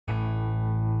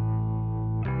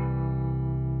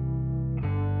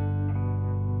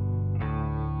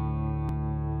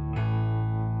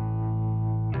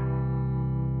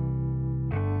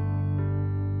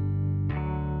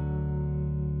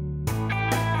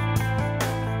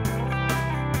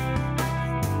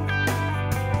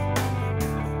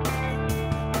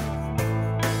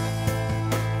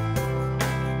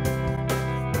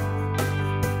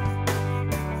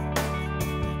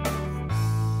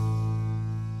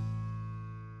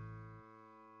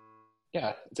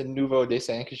yeah, c'est un nouveau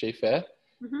dessin que j'ai fait.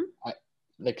 Mm-hmm.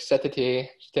 Like cet été,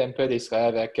 j'étais un peu distrait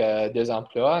avec deux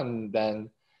emplois, and then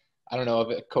I don't know,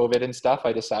 with COVID and stuff,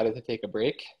 I decided to take a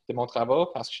break de mon travail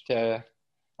parce que j'étais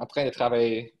en train de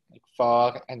travailler like,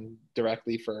 fort and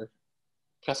directly for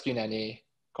presque une année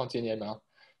continuellement.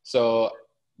 So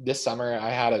this summer, I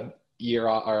had a year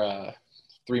or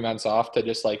 3 months off to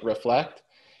just like reflect,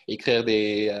 écrire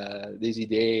des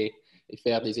idées et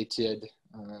faire des études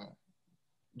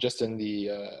just in the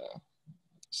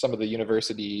some of the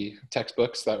university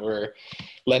textbooks that were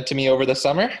lent to me over the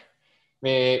summer.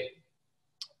 Mais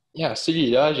yeah,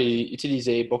 celui-là, j'ai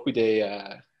utilisé beaucoup de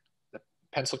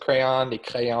pencil crayon, des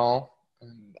crayons.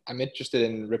 I'm interested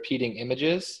in repeating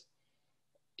images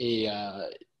et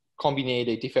combiner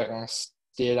les différents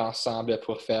styles ensemble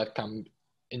pour faire comme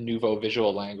un nouveau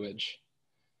visual language.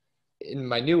 In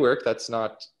my new work, that's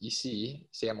not ici,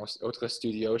 c'est à mon autre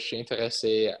studio, je suis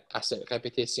intéressé à cette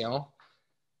répétition,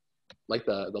 like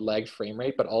the lag frame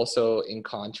rate, but also in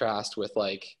contrast with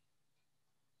like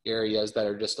areas that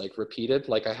are just like repeated.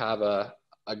 Like I have a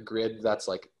grid that's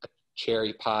like a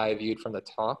cherry pie viewed from the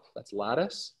top, that's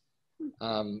lattice.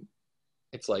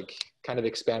 It's like kind of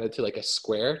expanded to like a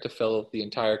square to fill the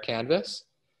entire canvas.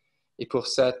 Et pour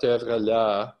cette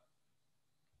œuvre-là,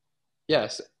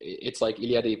 yes, it's like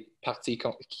il y a des parties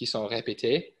qui sont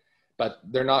répétées, but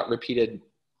they're not repeated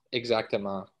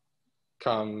exactement.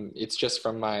 Comme it's just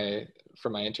from my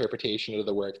interpretation of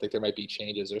the work, like there might be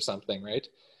changes or something, right?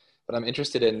 But I'm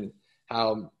interested in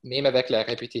how, même avec la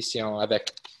répétition,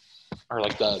 avec, or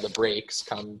like the breaks,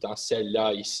 comme dans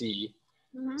celle-là ici,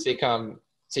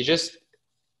 c'est juste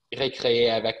recréer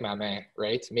avec ma main,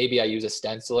 right? Maybe I use a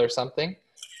stencil or something,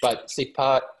 but c'est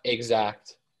pas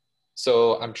exact.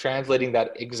 So I'm translating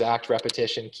that exact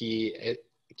repetition qui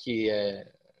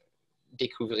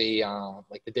Découvrez en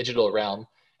like the digital realm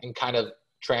and kind of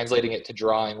translating it to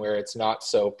drawing where it's not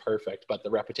so perfect, but the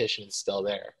repetition is still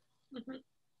there. Mm-hmm.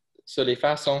 So les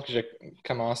façons que je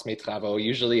commence mes travaux,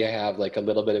 usually I have like a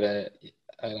little bit of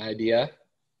an idea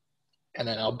and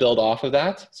then I'll build off of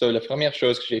that. So la première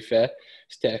chose que j'ai fait,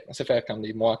 ça fait comme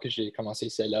des mois que j'ai commencé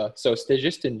celle-là. So c'était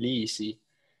juste une lit ici.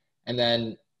 And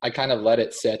then I kind of let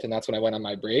it sit, and that's when I went on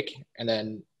my break. And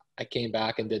then I came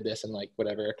back and did this in like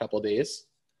whatever, a couple of days.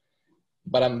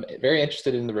 But I'm very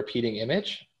interested in the repeating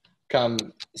image. Comme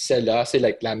celle-là, c'est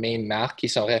like la même marque qui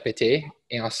sont répétées.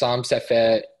 Et ensemble, ça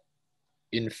fait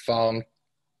une forme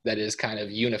that is kind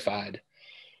of unified.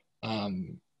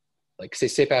 Like c'est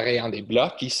séparé en des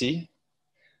blocs ici.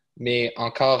 Mais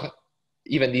encore,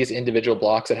 even these individual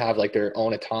blocks that have like their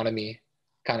own autonomy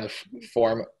kind of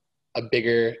form a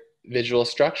bigger visual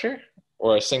structure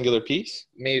or a singular piece.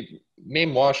 Mais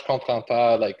moi, je comprends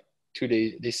pas like tous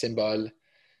les symboles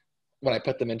when I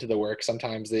put them into the work.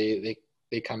 Sometimes they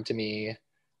come to me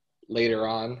later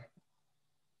on.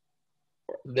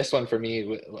 This one for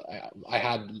me, I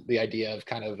had the idea of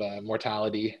kind of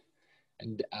mortality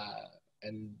and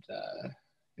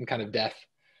kind of death,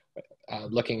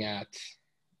 looking at,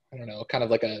 I don't know, kind of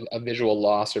like a visual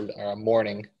loss or a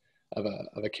mourning of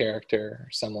a character or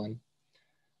someone.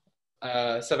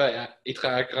 Ça va être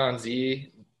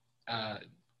agrandi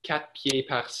 4 pieds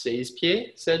par 16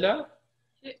 pieds, celle-là.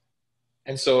 Okay.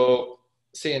 And so,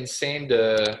 c'est une scène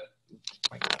de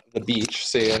the beach.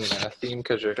 C'est un theme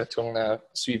que je retourne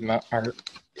suivant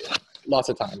lots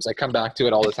of times. I come back to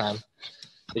it all the time.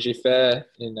 Et j'ai fait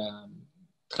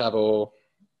travaux,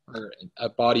 or a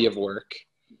body of work.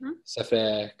 Mm-hmm. Ça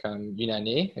fait comme une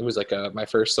année. It was like my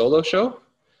first solo show.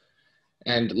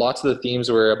 And lots of the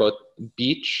themes were about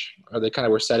beach, or they kind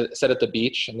of were set at the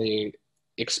beach, and they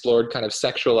explored kind of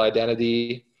sexual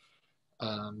identity,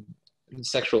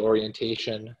 sexual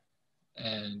orientation,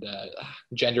 and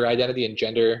gender identity and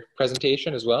gender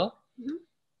presentation as well. Mm-hmm.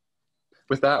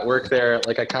 With that work there,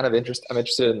 like I'm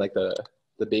interested in like the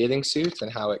bathing suit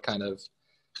and how it kind of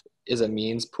is a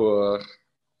means pour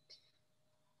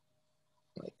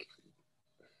like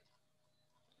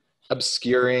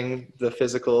obscuring the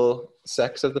physical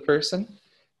sex of the person,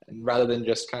 and rather than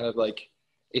just kind of like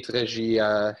être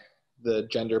régi the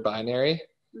gender binary.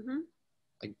 Mm-hmm.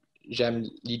 Like j'aime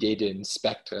l'idée d'un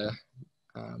spectre,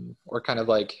 or kind of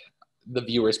like the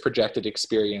viewer's projected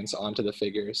experience onto the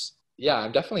figures. Yeah,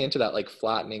 I'm definitely into that like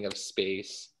flattening of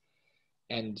space,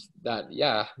 and that,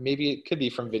 yeah, maybe it could be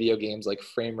from video games like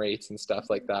frame rates and stuff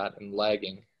like that, and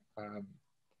lagging.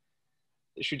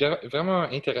 Je suis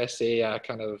vraiment intéressé à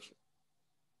kind of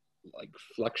like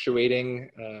fluctuating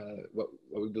what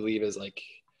we believe is like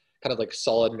kind of like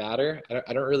solid matter.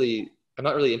 I'm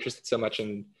not really interested so much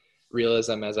in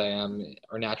realism as I am,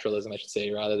 or naturalism I should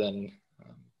say, rather than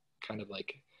kind of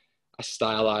like a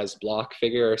stylized block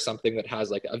figure or something that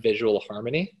has like a visual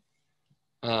harmony.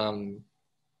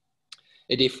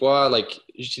 Et des fois, like,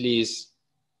 j'utilise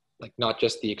like not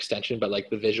just the extension, but like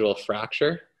the visual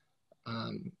fracture,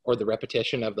 or the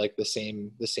repetition of like the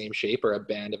same shape or a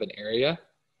band of an area.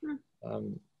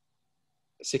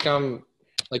 C'est comme,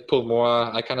 like, pour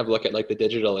moi, I kind of look at like the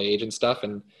digital age and stuff,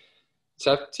 and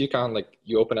stuff too, kind of like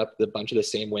you open up the bunch of the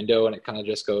same window and it kind of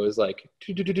just goes like,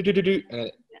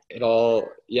 and it all,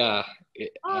 yeah.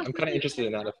 I'm kind of interested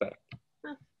in that effect.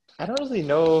 I don't really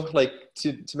know, like,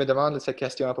 tu me demandes cette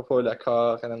question à propos de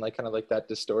l'accord and then like kind of like that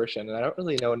distortion, and I don't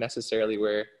really know necessarily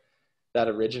where that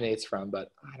originates from,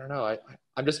 but I don't know.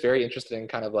 I'm just very interested in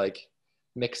kind of like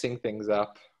mixing things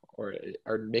up or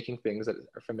making things that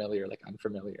are familiar like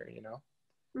unfamiliar, you know?